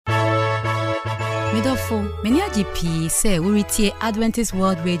Medofo, many GP say we retain Adventist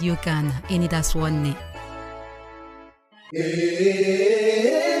World Radio Ghana in it as one name. AWR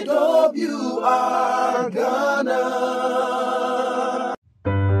Ghana.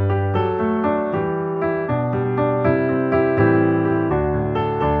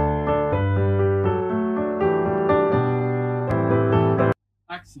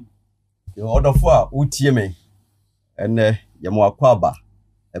 Action. The order for UTM and Yamuakwaba.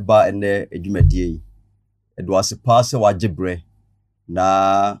 Eba ene edwumadie edo ase paase wagebre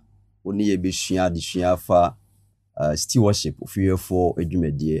na oni ye besua adesua fa stewardship ofiyefo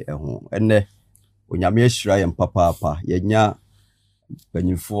edwumadie ho ene onyame ahira ye mpapapa yenya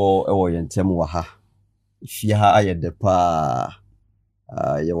banyifo ewo ye ntem wa ha fie ha ayede pa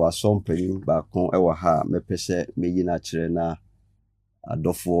ye wasompani ba kon ewo ha mepese meyi na kire na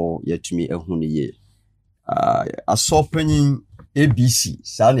adofo yetumi ehu ne ye asopani ABC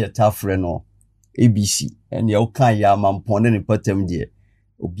sane etafre no ABC ene o kan ya mampon ne patam de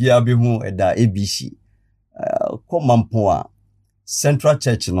obia be hu eda ABC ko mampon a Central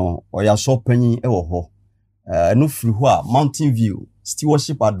Church no oya so panyin e wo ho no firi ho a Mountain View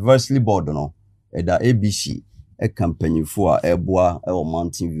Stewardship Advisory Board no eda ABC e campaign fo a eboa e wo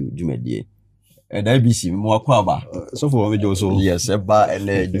Mountain View dwumadie eda ABC mo akwa ba so for me jo so yes eba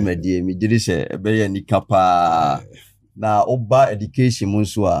ene dwumadie mi diri se ebe ye nikapa na oba education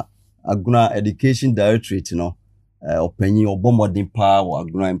munso a aguna education directorate no opanyin obomodin pa wa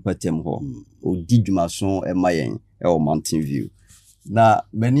aguna empatem ho odi dwumaso emayen e o Mountain View na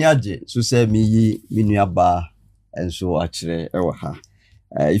mani age so say mi yi minua ba enso akire e wo ha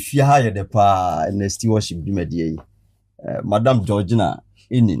ifia ha ye de pa na stewardship dwumadie Madam Georgina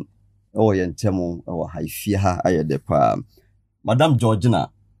enin o ye ntemo e wo ha ifia ha aye de pa Madam Georgina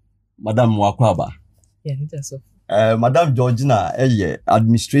Madam Wakwaba Madam Georgina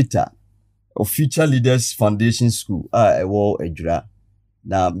administrator of Future Leaders Foundation School ewo edwura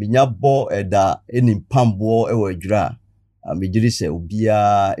na minyabo eda enimpambo ewo edwura mejiri se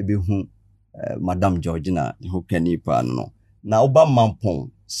obia ebehu Madam Georgina ho kanipa no na oba mampon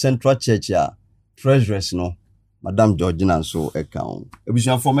Central Church a treasurers no Madam Georgina so account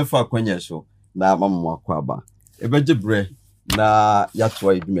ebusuafo mefa akwanya so na mammo akwaba ebegebre na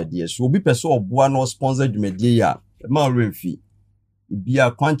yatwa edwumadie so obi pese oboa no sponsor edwumadie ya ma remfi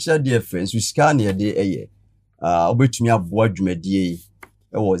bia kwancha de friends we scan here de eye obetumi aboa edwumadie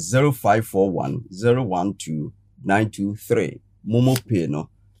e wo 0541012923 momo pay no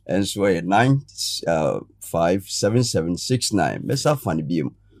enso e 957769 mesa fani biem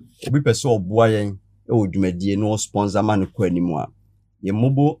obi pese oboa yen e wo edwumadie no sponsor man ko animu a ye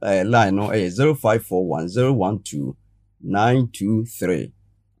mobo line no e 0541012923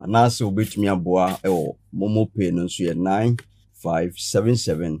 anase obetumi aboa ewo momo pay no so ye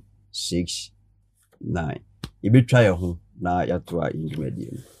 957769 ibetwa ye ho na yatoa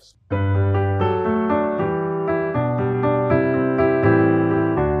indwedie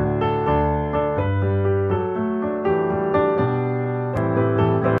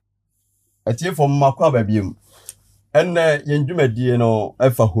atie from makwa babiem enne yendwumadie no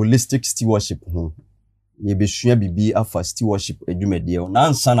efa holistic stewardship ho ye besua bibi afa stewardship edwumadie na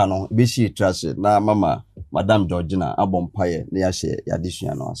ansana no beshi trase na mama Madam Georgina abompaye na ya hye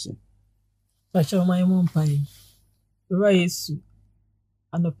yadesua no ase acha mai mompaye ora Yesu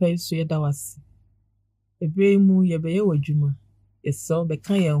anopai so ye dawase ebremu ye beye wadwuma yeso be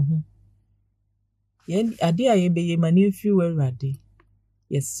kan ye ho ye ade a ye beye mani fi wurade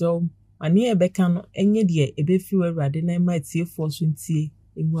yeso ani e be kan no enye de e be fi wurade na ma tie fo so ntie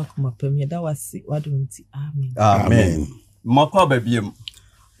emu akoma pam ye dawase wadunti amen amen makwa babiem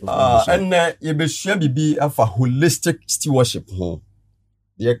enne ye besua bibi afa holistic stewardship ho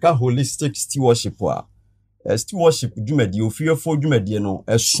ye ka holistic stewardship a stewardship dwumadie ofiyefo dwumadie no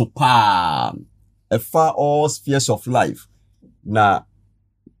esopa efa all spheres of life na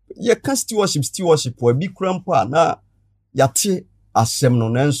ye ka stewardship wa bi krampa na yate asem no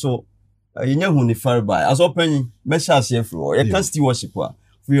nanso yenya hu ni farba asopanyi mesha ase fro ye ka stewardship a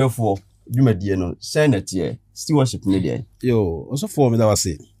ofiyefo dwumadie no senate stewardship ne de yo also for me that was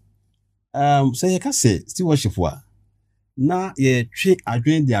it say ye ka say stewardship wa na ye twe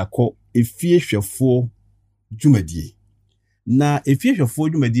adwen de akọ efie hwefo dwumadie na efie hwefo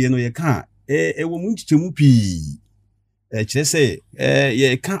dwumadie no ye ka ewo mu nchichemu pii kire say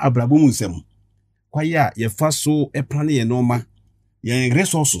ye ka abrabo mu nsem kwaya ye fa so plan ye normal ye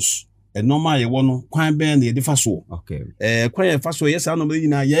resources normal ye wono kwan ben na ye de fa so okay kwaya fa so ye sa no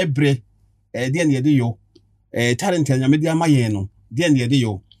nyina ye bre de na ye de yo talent ya nyame de amaye no de na ye de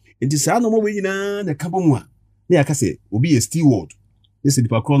yo enti sa no mo nyina na ka bomu a na ya ka say obi ye steward ese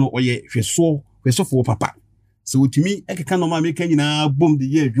dipa kro no oye hweso hwesofo papa so wotumi ekeka no ma meka nyina bom de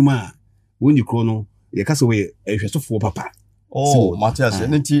ye adwuma woni kro no ye ka se we hwesofo papa oh Matthias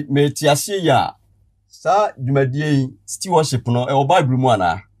nti me ti ase ya sa dwumadie stewardship no e Bible mu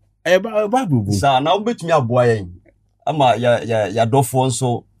ana Bible bu sa na obetumi aboa yen ama ya dofo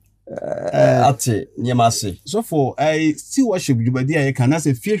nso ate niema se so for stewardship dwumadie ye ka na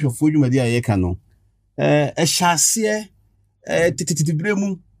se fiehwefo dwumadie ye ka no hyase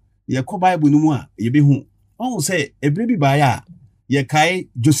tititibremu ye ko Bible no mu a ye behu on say ebre bi ba ya ye kai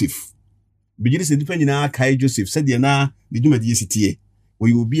Joseph bigiri se dipa nyina kai Joseph said ye na de dwumadie sitie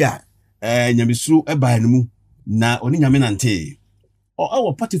oyi obi a nyamesuru eba no mu na oni nyame nante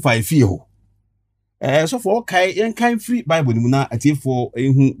o Potiphar fie ho so for kai yen kan free Bible no mu na atiefo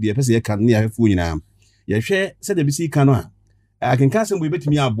ehu de pese ye kan ne ahefo nyina ye hwe said de bisi kan no a akenka se mbo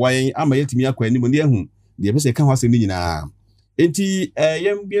betimi aboa yen ama yetimi akwa ni mo ne ehu de pese kan ho asem nyina enti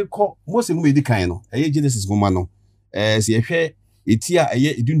yem bi ko Mose mu edi kan no Genesis goma no se ye hwe etia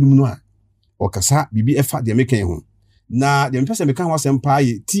edundum no a okasa bibi efa de mekan ho na de mpese mekan ho asem pa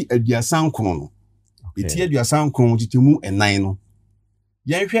ye ti aduasan kono no eti aduasan kono titemu enan no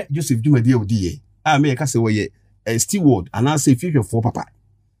ye hwe Joseph dwumadie odiye a me ka se wo ye steward ana se fiehwefo papa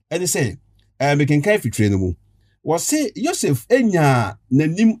ene se mekan kai fitre no mu wo se Joseph enya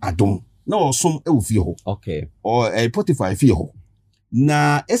nanim adom na osom ewo fie ho okay o Potiphar fie ho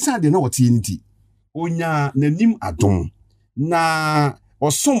na esa de na wotie nti onya nanim adom na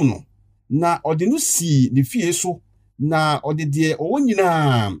osom no na ode no si ne fie so na ode de owo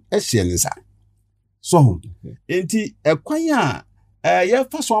nyina ehye nsa so enti ekwan a ye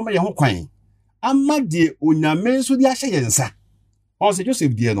fa so ama ye ho kwan ama de onyame so de ahye ye nsa on se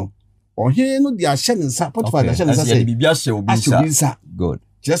Joseph de no ohe no de ahye nsa Potiphar de ahye nsa se bibia hye obi nsa good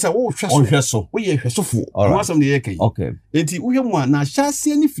just say wo hweso wo ye hwesofo wasam de ye kai okay enti wo mu a na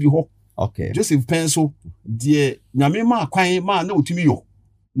hyase ni firi ho okay Joseph penso de nyame ma kwan ma na otumi yo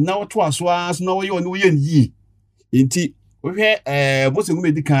na woto aso as na wo ye no ye nyi enti wo hwe Mose ngum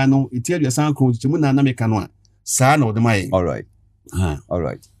edikan no eti aduasan kron timu na meka no a saa na odemaye all right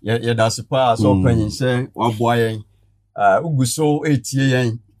ye da sepa so panyin se waboa yen uguso etie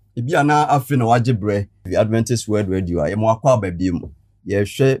yen ebi ana afi na waje bre the Adventist World Radio ye mo akwa babie mu ye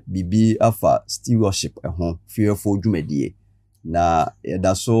hwe bibi afa stewardship ho fiefo dwumadie na ye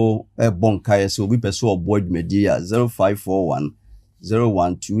da so bonka ye so obi pese obo dwumadie a 0541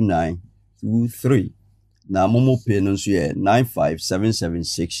 012923 na momo pay no so ye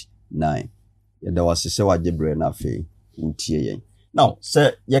 957769 ye da wasese waje bre na afi utie yen now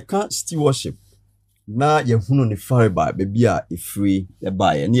say ye can stewardship na ye hunu ni fariba baby a ifri e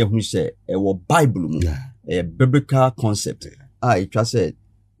ba ye na ye hunu se e wo Bible mu e biblical concept itwa se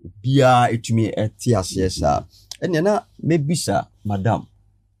bia etumi eti ase sa ene na mebisa madam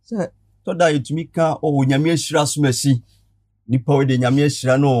se to da etumi ka o nyame ahira somasi nipa we de nyame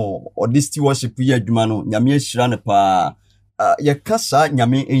ahira no o this stewardship ye adwuma no nyame ahira ne pa ye kasa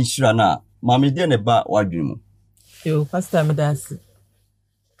nyame ahira na mame de ne ba wadwene mu yo pastor medasi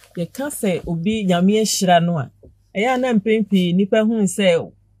ye ka se obi nyame ahira no a eya na mpempi nipa hu se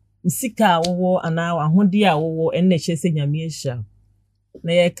usika wo ana ahode a wo enne hye se nyame ahira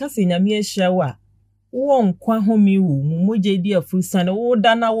na ye ka se nyame ahira wa wo nkwa homi wu mumuje di afurusan wo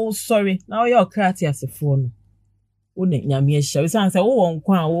da na wo sorry na wo ye okrati asefo no wo ne nyame ahira we san se wo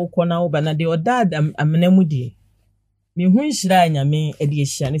nkwa a wo kɔ na wo ba na de oda amenamu die me hu nhira nyame edi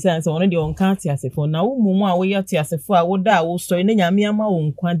ahira ne san se wono de onka ati asefo na wo mumu a wo ye ati asefo a wo da a wo sorry ne nyame ama wo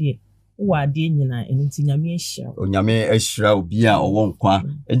nkwa de wo ade nyina enti nyame ahira o nyame ahira obi a owo nkwa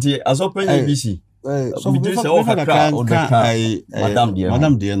enti asopanyi bisi so we say o kakra o de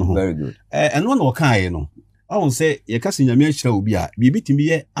madam de no very good eno na o kan ye no I won say ye ka se nyame ahira obi a bibi timi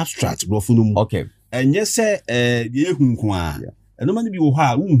ye abstract brofo no mu okay enye se de ehu nko a eno ma ne bi wo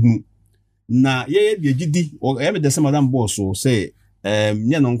ha unhu na ye de gidi o ye me de se madam boss so say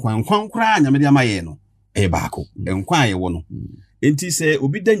nye no nkwan kra nyame de amaye no e baako nkwan ye wo no enti se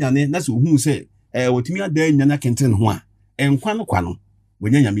obi da nyane na se ohun se wotimi ada nyane kenten ho a nkwan no kwa no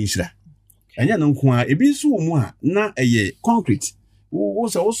wonya nyame nhira enya no nkwan a ebi nso wo mu a na eye concrete wo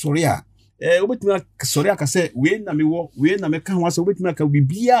se wo sori a obetimi sori aka se we na mewo we na meka ho ase obetimi aka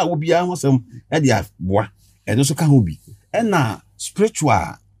bibia wo bia ho asem e de aboa eno so ka ho bi na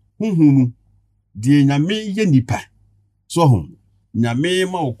spiritual hunhunu die nyame ye nipa so ho nyame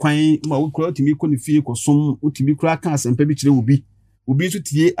ma okwan ma wo kura otimi ko ne fie ko som otimi kura ka asempa bi kire obi nso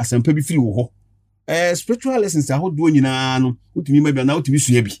tie asempa bi firi wo ho spiritual lessons ahodo nyina no utimi ma bia na utimi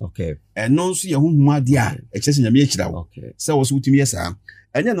sua bi okay no nso ye honhom ade a ekyese nyame akira wo okay se wo so utimi yesa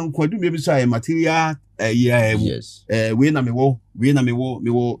enye no nkwadu bi so aye material yes we na mewo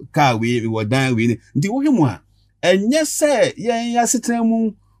car we dan we nti wo hwemu a enye se yen ya setran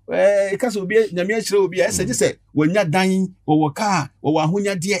mu kasa obi nyame akira obi ese je se wonya dan wo car wo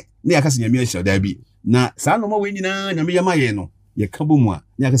ahonya de na yakasa nyame akira da bi na saa no ma we nyina nyame yema ye no ye kabo mu a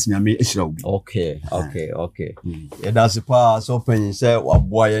na yakasa nyame akira obi okay yeah that's the part so pen say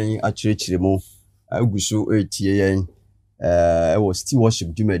waboa yen akirikire mu agusu etie yen it was still worship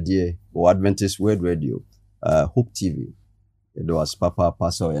Jumedie or Adventist World Radio Hope TV it was papa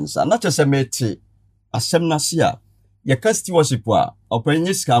pastor and so not just a mate asem na sia ye ka still worship a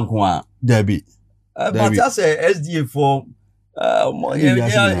openye sika nko a David but as a SDA for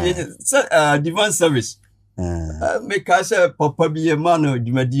divine service make us papa be a man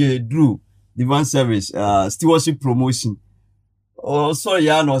Jumedie Drew divine service still worship promotion oh sorry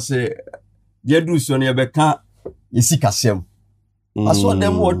ya no say dey do so na be ka yesi kasem aso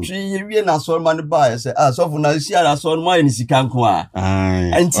dem wotwe wie na so man ba say so for na si ara so man ni sika nko a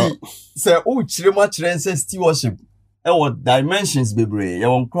anti say o chire ma chire say still worship what dimensions bebre ye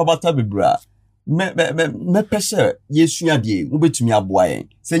won krobata bebra me pese yesua de wo betumi aboa yen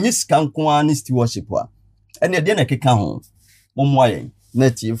say nyi sika nko a ni still worship a ene de na keka ho momwa yen na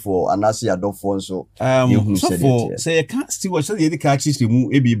tie for anase adofo so so for say you can't still worship ye de ka chi mu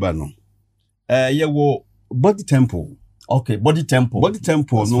ebi ba no ye wo body temple okay body temple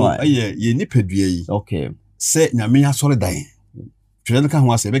no ye nipadua yi okay se nyame asore dan twere ka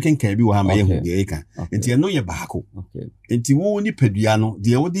ho ase be kenka bi wo ha ma ye hu ye ka enti no ye baako okay enti wo nipadua no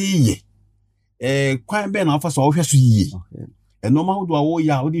de wo de ye kwan be na afa so wo hwe so yi okay eno ma hodo a wo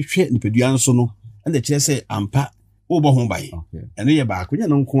ya wo de hwe nipadua nso no ende kire se ampa wo bo ho bai eno ye baako nya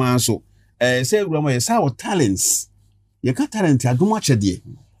no nko an so se ewura ma ye sa wo talents ye ka talent adom akyede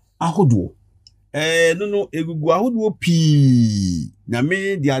ahodo no egugu ahodo pi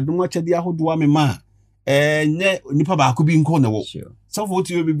nyame di adom akyede ahodo amema nye nipa baako bi nko na wo so for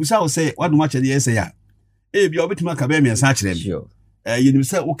to be busa wo say wadom akyede ye say ya bi obetuma ka ba miensa akyere me yenim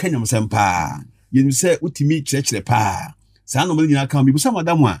say wo kanyam sempa yenim say utimi kyerɛkyerɛ pa saa no nyina ka bi busa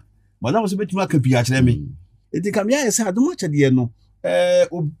madam so betuma ka bi akyere me eti kam ya say adom akyede no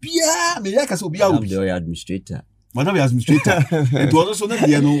obia me ya ka say obia obi administrator madam ya administrator it was also not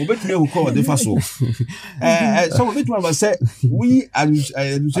there no obetumi hu call the faso so obetuma ba say we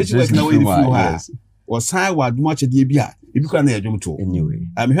administrative work na we do ha or sign wa adom akyede bi a ebi kwa na yadwom to anyway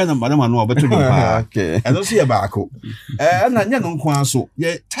I'm here na madam anu obeto dwom pa okay and also ye baako na nya no nko anso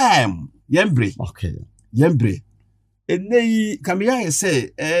ye time yembre okay yembre enei kamia ye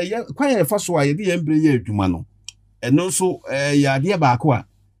say kwa ye faso a ye de yembre ye adwuma no eno so ya de baako a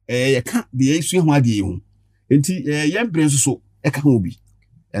ye ka de yesu ho ade hu enti yembre nso so ka ho bi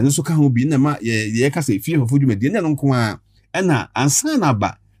eno so ka ho bi na ma ye ka say fie fofo dwuma de nya no nko a na ansa na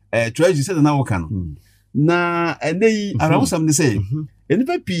ba treasure say na wo ka no na enei arawusam ne say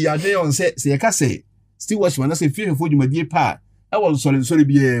enipa pi ade on say ye ka say still watch man say fie fofo dwuma die pa e won sori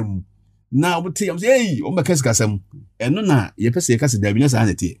biam na obuti am say hey o meka sikasam eno na ye pese ye ka say da bi na sa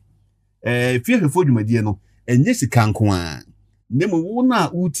na tie fie fofo dwuma die no enye sika nko a nemu wo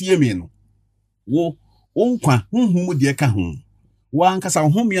na utie me no wo onkwa honhum de ka ho wankasa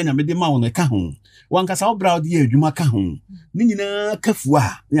honhum ya nyame de ma wo no ka ho wankasa wo bra de adwuma ka ho ni nyina kafu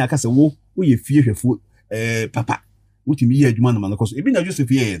a na aka say wo ye fie hwefo papa wotimi ye adwuma no ma no koso ebi na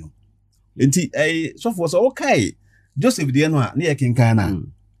Joseph ye no enti so for so okay Joseph de no a na ye kenkan na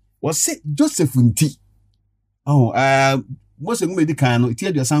wo se Joseph nti mo se ngumedi kan no ti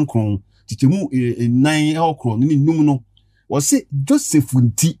aduasan kron titemu 9 okro ni num no wo se Joseph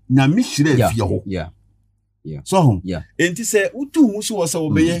nti na me hire afie ho yeah so enti se utu hu so wo se wo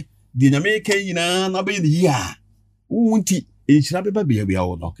beye de na me kan yina na beye ni ya unti enhira beba bia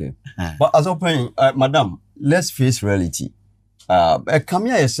wo no okay but as open madam let's face reality come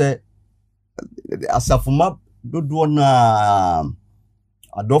here say asafuma dodo na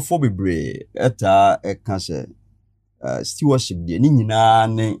adofo bebre eta ka say stewardship de ni nyina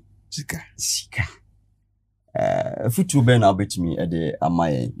ne sika futu be na betimi e de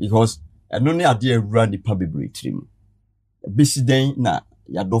amaye because eno ne ade awura nipa bebre trim besiden na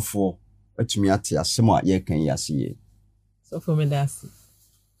yadofo atumi ate asem a ye kan yase so for me that's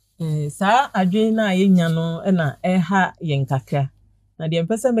sa adwen na yenya no na ha yen kakra na de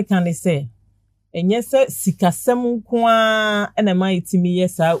mpese me kan say enye se sikasem nko a na ma yitimi ye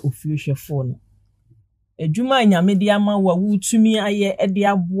sa ofiehwefo no adwuma nyame de ama wa wutumi aye de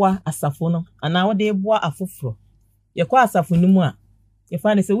aboa asafo no ana wo de boa afoforo ye kwa asafo no mu a ye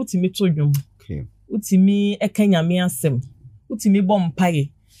fa ne se wutimi to dwom utimi eka nyame asem utimi bɔ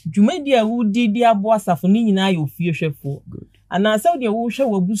mpaye dwumadi a wudi di abo asafo ni nyina ayo fie hwefo ana asa de wo hwe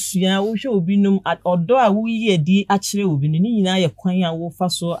wabusua wo hwe obinom odo a wo yi adi akyere obi ni nyina ye kwan a wo fa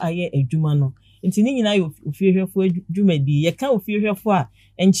so aye adwuma no nti ni nyina ayo fie hwefo dwumadi ye ka ofie hwefo a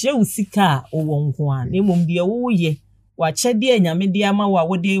enkyere wo sika a wo nko a na mom de wo ye wa kyede anyame de ama wa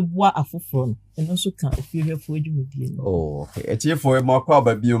wo de boa afoforo no eno so ka ofie hwefo dwumadi no okay etie for ma kwa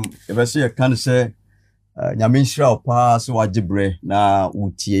babiom e be se ye kan se nyame nhyira opa so wagibre na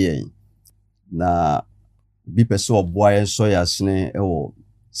utie yen na bi pese oboa yen so yasne ewo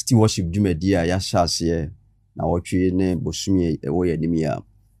stewardship dwumadi a ya hyase na wotwe ne bosumi ewo yanim a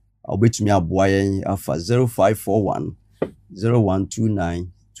obetumi aboa yen afa 0541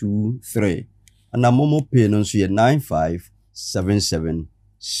 012923 ana momo pay no so ye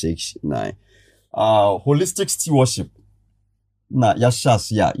 957769 holistic stewardship na ya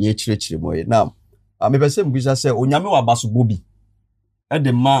hyase ya ye kyerɛkyerɛ moye na amepese mbisa se onyame wa basobo bi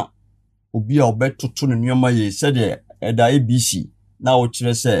de ma obi a obetoto ne nneoma ye se de eda ABC na wo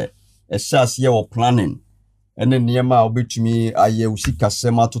kyerɛ se ɛhyase ye wo planning ene nneema a obetumi aye usika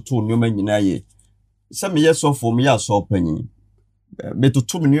sema toto nneoma nyina ye se me ye so for me ya so panyi me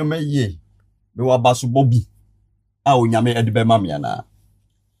toto nneoma ye me wa basobo bi a onyame de be ma me ana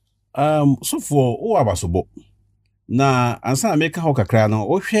so for o abasobo na ansa America ho kakra no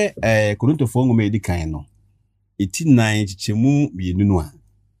wo hwɛ Korintofoɔ ngoma edi kan no 89 chichemu bienu no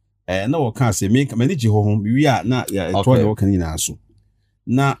a na wo ka sɛ me mani gye ho wi a na to ne wo kan nyina so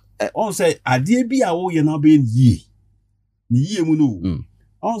na on sɛ ade bi a wo ye na be yie ni yie mu no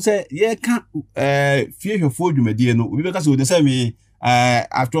on sɛ ye ka fie hwefo dwumadie no obi be ka sɛ o de sɛ me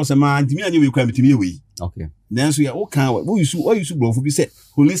after sɛ ma ntimi anye we kwa metimi we okay nanso ya wo kan wo yusu brofo bi sɛ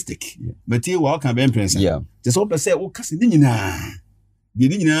holistic mate wa kan be imprensa just so say wo kase ni nyina e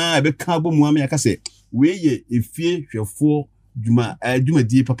be ka bo mu am ya kase we ye efie hwefo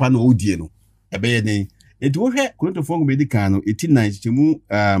dwumadie papa na wo die no e be ye den enti wo hwɛ Korintofoɔ ngoma edi kan no 89 chemu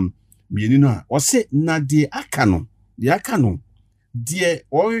bienu no a wo se na de aka no de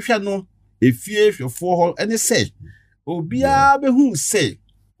wo hwɛ no efie hwefo ho ene sɛ obia be hu sɛ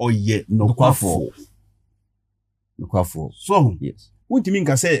oyɛ nokwafo so yes wontimi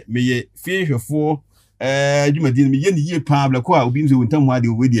nka sɛ meye fie hwefo dwumadi me ye ne yie pa blako a obi nso wontam ade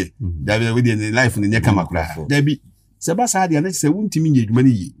wedie wedie ne life ne nyeka makra da bi sɛ ba saa de na sɛ wontimi nye dwuma ne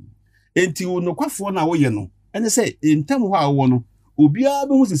yi enti wo nokwafo na wo ye no ene sɛ entam ho a wo no obia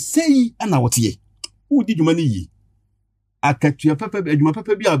be hu sɛ sei ana wote wodi dwuma ne yi akatua papa adwuma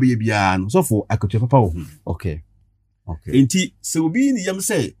papa bi a be bia no so for akatua papa wo hu okay enti sɛ obi ni yam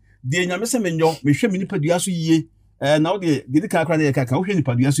sɛ de nyame sɛ menyo mehwɛ me nipa dua so yie na wo de ka kra na ye ka wo hwɛ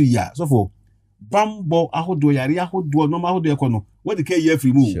nipa dua so yie a so for bambo ahodo yare ahodo no ma ahodo ye kono wo de ka ye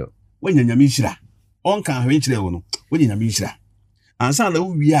afiri mu wo nyanyame nhira onka hwe nkyerɛ wo no wo nyanyame nhira ansa na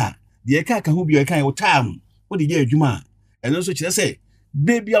wo wi a de ka ho bi ye kan wo tam wo de ye adwuma ɛno so kyerɛ sɛ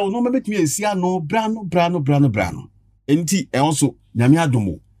baby a wo no ma betumi ansia no brano enti ɛwon so nyame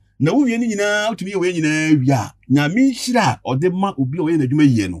adomo na wo wie ni nyina utumi ye we nyina wi a nyame nhira ɔde ma obi a wo ye na adwuma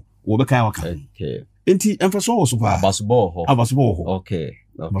yie no wo be kan waka okay enti emfaso wo so pa abasobo ho okay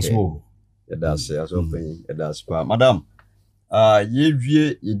abasobo that's as open that's pa madam ye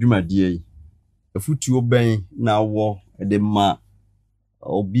wie edwumadie yi afutuo ben na wo de ma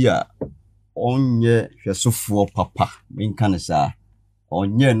obi a onye hwesofo papa menka ne sa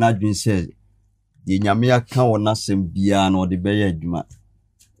onye na dwen se de nyame aka wona sem bia na ode be ye adwuma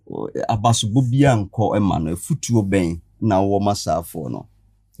abasobo bia nkɔ ema no afutuo ben na wo masafo no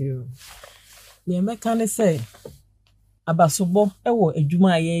ne meka ne sɛ abasobo ɛwɔ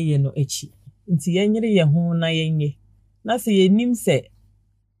adwuma a yɛyɛ no akyi nti yɛnyere yɛ ho na yɛnyɛ na sɛ yɛnim sɛ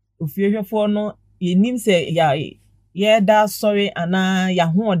ofiehwefo no yɛnim sɛ yɛda sɔre ana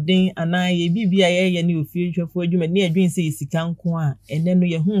yɛhoɔden ana yɛbibia yɛyɛ ne ofiehwefo adwuma ne adwen sɛ yɛsika nko a ɛnɛ no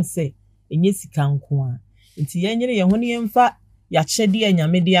yɛhu sɛ ɛnyɛ sika nko a nti yɛnyere yɛ ho ne yɛmfa yɛakyɛde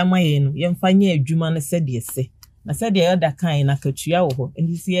anyame de ama yɛn no yɛmfa nyɛ adwuma no sɛdeɛ sɛ na sɛdeɛ yɛda kan na akatua wɔ hɔ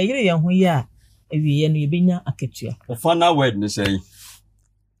nti sɛ yɛyere yɛ ho yɛ a awie no yɛbɛnya akatua the final word ne say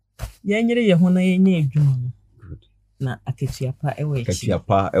yɛnyere yɛ ho na yɛnyɛ adwuma no na akatua pa ɛwɔ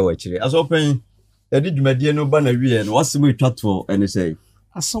akyi asopen yɛde dwumadie no ba na wie no wasem etwato ɛne say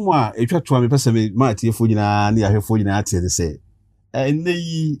asɛm a etwato a mepɛsɛ me maatiefo nyinaa ne yɛhwefo nyinaa te ne sɛ ɛnɛ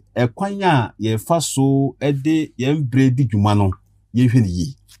yi ɛkwan a yɛfa so ɛde yɛmbre di dwuma no yɛhwɛ ne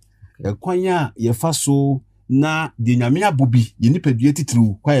yi ɛkwan a yɛfa so na de nyame abobi ye nipadua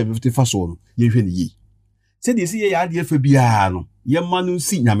titiriw kwa yɛbɛfite fa so no yɛhwɛ ne yi sɛ de si yɛ ade fa biara no yɛma no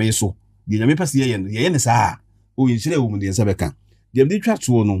si nyame so de nyame pɛsɛ yɛyɛ no yɛyɛ ne saa o yɛhyerɛ wo mu de nsa bɛka de twa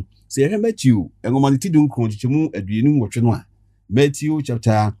to no Say Matthew, and woman tidum conchimu adwenu watch no. Matthew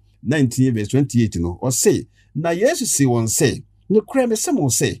chapter 19 verse 28 no. Or say, na yes say one say, no creme some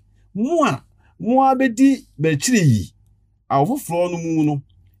say, Moa bedi betri. Our floor no muno.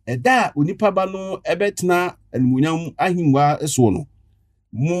 Eda unipa no ebetna and munyam ahimwa esono.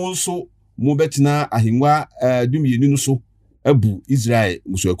 Mo so mo betina ahimwa dumienu so abu Israel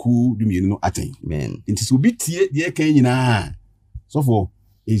musuaku dumienu no aten. Amen. Nti so bitie de kan nyina. So for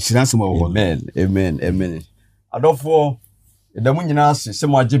insurance mo. Amen. Adofo edamu nyina se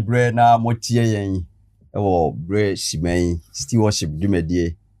mo age bre na mo tie yen ewo bre simen stewardship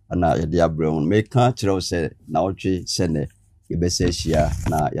dumedie ana yede abre on meka kire se na otwe se ne yebese hia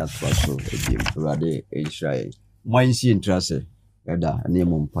na yatwa so edim urade Israel mansi interase eda na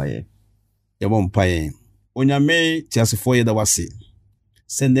yemo mpaye Onyame tiasefo yeda wase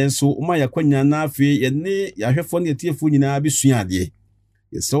sendenso uma yakwanya na afi ye ne yahwefo ne tiefo nyina besua ade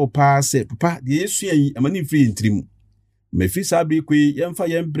yeso pa se papa de yesua yi amani free ntrim mefi sabe kwe yemfa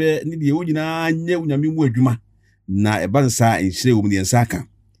yembre ne de onyina nya onyame mu adwuma na ebansa enhire wo mu ne nsaka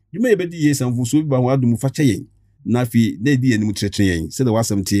dwuma yebedi yesamfu so bi ba ho adum fa kye yen na afi na di enimu tretre yen se de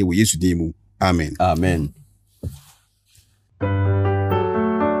wasam tie wo Yesu din mu amen.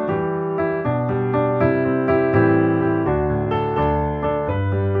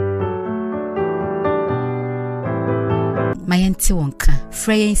 Mayanti wonka.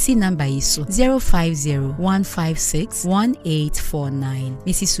 Freyensi number iso 050-156-1849.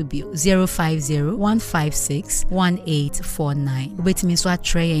 Mrs. Subio 050-156-1849. Ubetimi so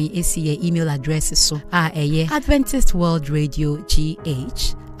atreyen esi ye email address so Adventist World Radio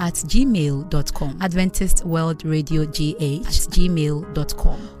GH @gmail.com. Adventist World Radio GH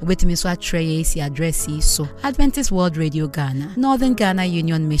 @gmail.com. Ubetimi so atreyen esi address so Adventist World Radio Ghana, Northern Ghana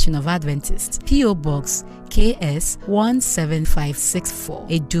Union Mission of Adventists, PO Box KS 17564,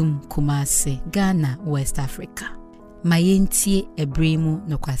 Edum Kumasi, Ghana, West Africa. Mayentie Ebremu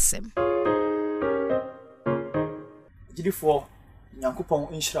Nokwasem. Jidifo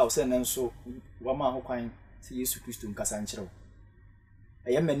Nyankopon inshira wo se nenso wama ho kwan se Yesu Kristo nkasa nkyerɛw.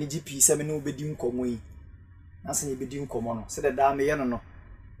 Ɛyɛ mani GP se me no bedi nkomo yi. Na se bedi nkomo no se da me ye no no.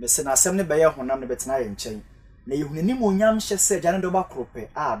 Me se na asɛm ne bɛyɛ honam ne betena yɛ nkyɛn. Na yehunani mo nyam hyɛ se gya ne do ba krope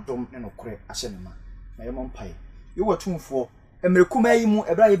a dom ne no kore ahyɛ ne ma. Na yɛ mompai. Ye watumfo emerekuma yi mu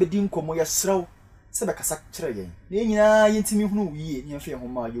ebra ye bedi nkomo ye srew se be kasa kyerɛ yɛn. Na nyina yentimi hunu wiye ne afɛ ho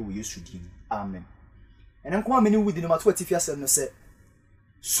ma ye wo Yesu din. Amen. Ene nkoma meni wudi no mato atifi asɛm no se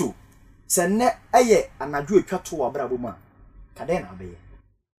so se ne ɛyɛ anadwo atwa to wa brabo ma kade na abɛyɛ.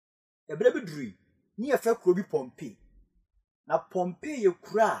 Ebra bi duri ni ye fɛ kuro bi Pompe. Na Pompe ye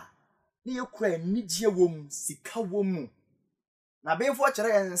kura ni ye kura nigye wom sika wom. Na befo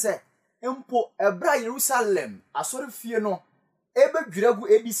kyerɛ yɛn se empo ebra Jerusalem asɔre fie no ebe dwiragu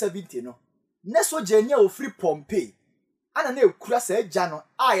AD 70 no ne so genya ofri Pompe ana na ekura sa agya no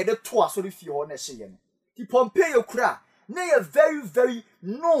a ye de to asɔre fie ho na hye ye no ti Pompe ye kura na ye very very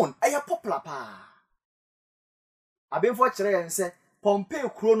known aya popular pa abefo kyerɛ yɛn se Pompe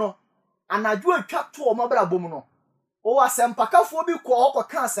kuro no anadwo atwa to o mabrabom no o asempakafo bi kɔ hɔ kɔ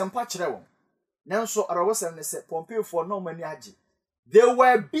ka asempa kyerɛ wɔn nanso arawosɛm ne se Pompe fo no mani age. They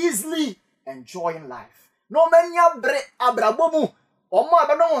were busily enjoying life. No many bre abrabomu. Omo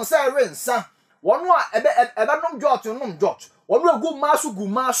abano won say rensa. Wono a ebenom jot nom jot. Wono egu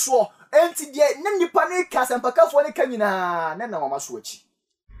maso. Enti de nem nipa ne ka sempakafo ne ka nyina na mama so achi.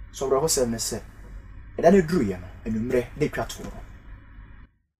 So bro hosem ne se. Eda ne duru ye no enumre de twato no.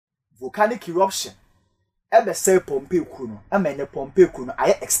 Volcanic eruption. Ebe say Pompe kru no. Amene Pompe kru no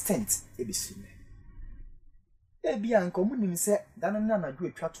aye extent ebisi me. Ebia nkomo nim se danana na do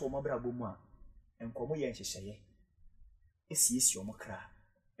atwa to mabrabo mu a nkomo ye nhyehyeye esi omo kra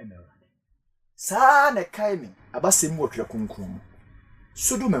emerade sa na kai mi abasem wo Twɛrɛkronkron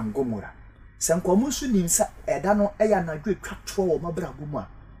Sodom and Gomorrah se nkomo su nim sa eda no eya na do atwa to wo mabrabo mu a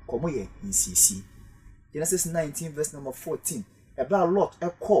komo ye nsisi. Genesis 19 verse number 14. Ebra Lot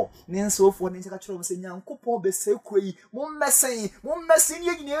ekɔ ne nsofo ne nka kyerɛ mo se Nyankopɔn be se koi mo mmesen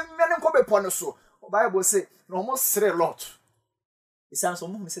ye nyina nwane nkɔ be pɔ no so. Bible say no almost 3 Lot. It sounds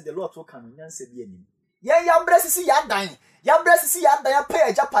almost say the Lot will come and say the enemy. Ya bresi ya dan. Ya bresi ya dan ya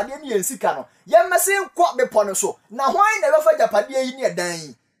pay Japade ni ensika no. Ya mesen kwa be pono so. Na hwan na be fa Japade yi ni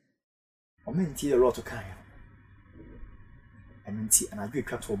dan. O menti the Lot kan ya. Amenti anadwe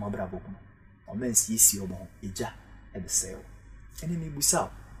twa to mabrabo ko. O mensi esi obo eja e be sel. Enemy busaw.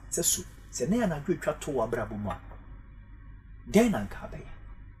 Se so. Se na anadwe twa to mabrabo mu a. Den nan ka be.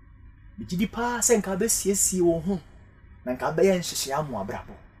 Bigidi pa se nka be siesie wo ho na nka be yenhyehye amu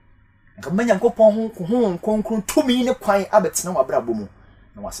abrabo nka manya Nyankopɔn ho kronkron tumi ne kwan abetena wo abrabo mu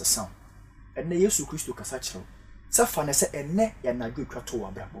na wasesa enne Yesu Kristo kasa kyerɛw sɛ fa ne sɛ enne ya na dwo twa to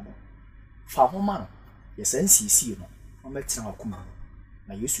abrabɔ mu fa ho ma no yɛ sɛ nsiesie no ɔmɛtena akoma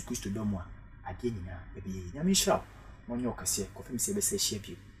na Yesu Kristo dɔm a ade nyinaa ɛbɛyɛ nyame hyira wo ɔnyɛ ɔkɛseɛ kɔfem sɛ ɛbɛsɛ hyia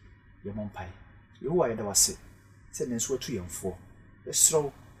bio yɛ mo mpae Yehowa yɛda wase sɛ ne nso atu yɛmfoɔ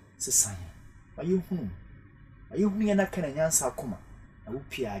yɛserɛw sesan ma yɛhunu yɛ na kana nyansa akoma na wo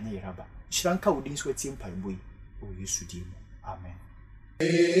pia anya yɛraba hyira nka wo din so atie mpaebɔ yi wɔ Yesu din mu amen.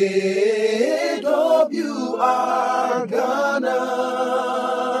 AWR Ghana.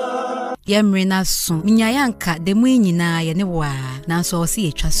 Yemrena so minyayanka de mu nyinaa ye ne wa nanso o se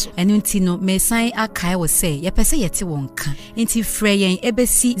yetwa so eno nti no mesan akae wo se yepese yete wonka nti frɛ yen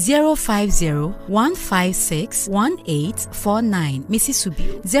ebesi 050-156-1849 Missy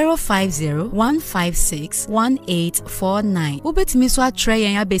Subio 050-156-1849 ubetimi so atre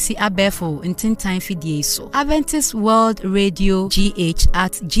yen abesi abefo ntintan fidie so Adventist World Radio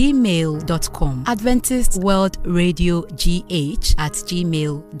GH@gmail.com Adventist World Radio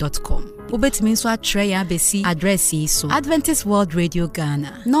GH@gmail.com Ubetimi so atre yen abesi address yi so Adventist World Radio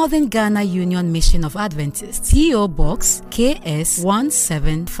Ghana Northern Ghana Union Mission of Adventists PO Box KS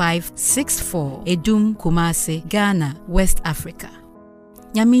 17564 Edum Kumasi Ghana West Africa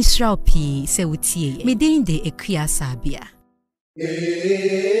Nyamishrao P se utie Medin de Ekia Sabia AWR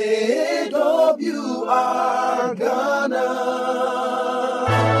Ghana